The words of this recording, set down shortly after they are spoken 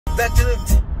Back to the...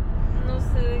 No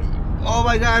sé. Oh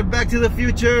my god, Back to the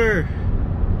Future.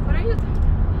 What are you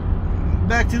doing?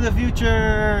 Back to the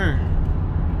Future.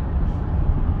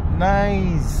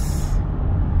 Nice.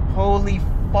 Holy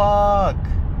fuck.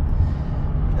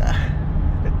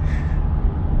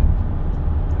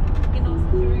 You know,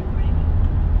 you're recording.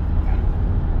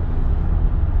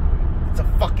 It's a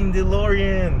fucking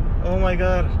DeLorean. Oh my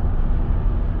god.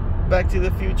 Back to the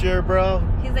Future, bro.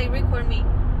 He's like, record me.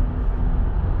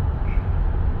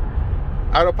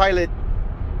 Autopilot.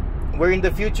 We're in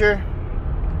the future.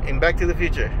 And Back to the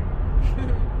Future.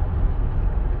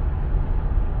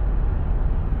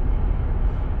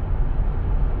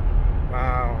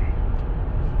 Wow.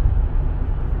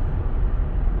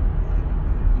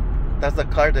 That's the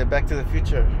car that Back to the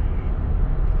Future.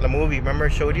 The movie, remember I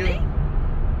showed you? Really?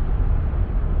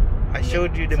 I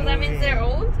showed you the movie. So that means they're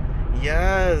old?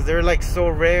 Yes, they're like so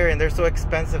rare and they're so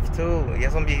expensive too. Ya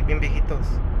son bien viejitos.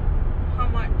 How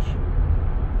much?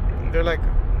 They're like,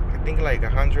 I think like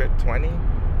 120.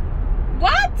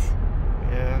 What?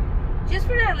 Yeah. Just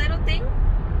for that little thing?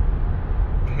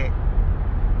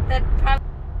 That probably...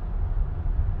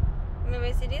 Me va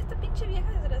a decir, esta pinche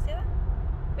vieja desgraciada.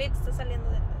 Ve, te está saliendo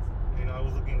de las... You know, I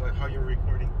was looking like how you're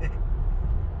recording.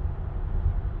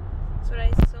 Should I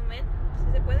zoom in?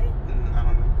 ¿Sí se puede? I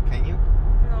don't know. Can you?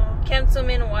 No, can't zoom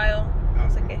in while... No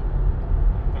sé qué.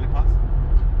 Ponle pause.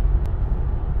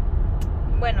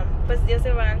 Bueno, pues ya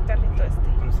se va el carrito este.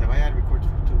 Cuando se vaya, record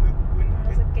to window.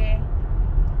 No sé qué.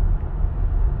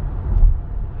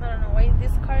 I don't know why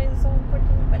this car is so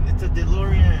important, but... It's a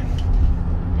DeLorean.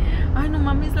 Ay, no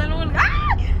mames, la luz. ¡Ah!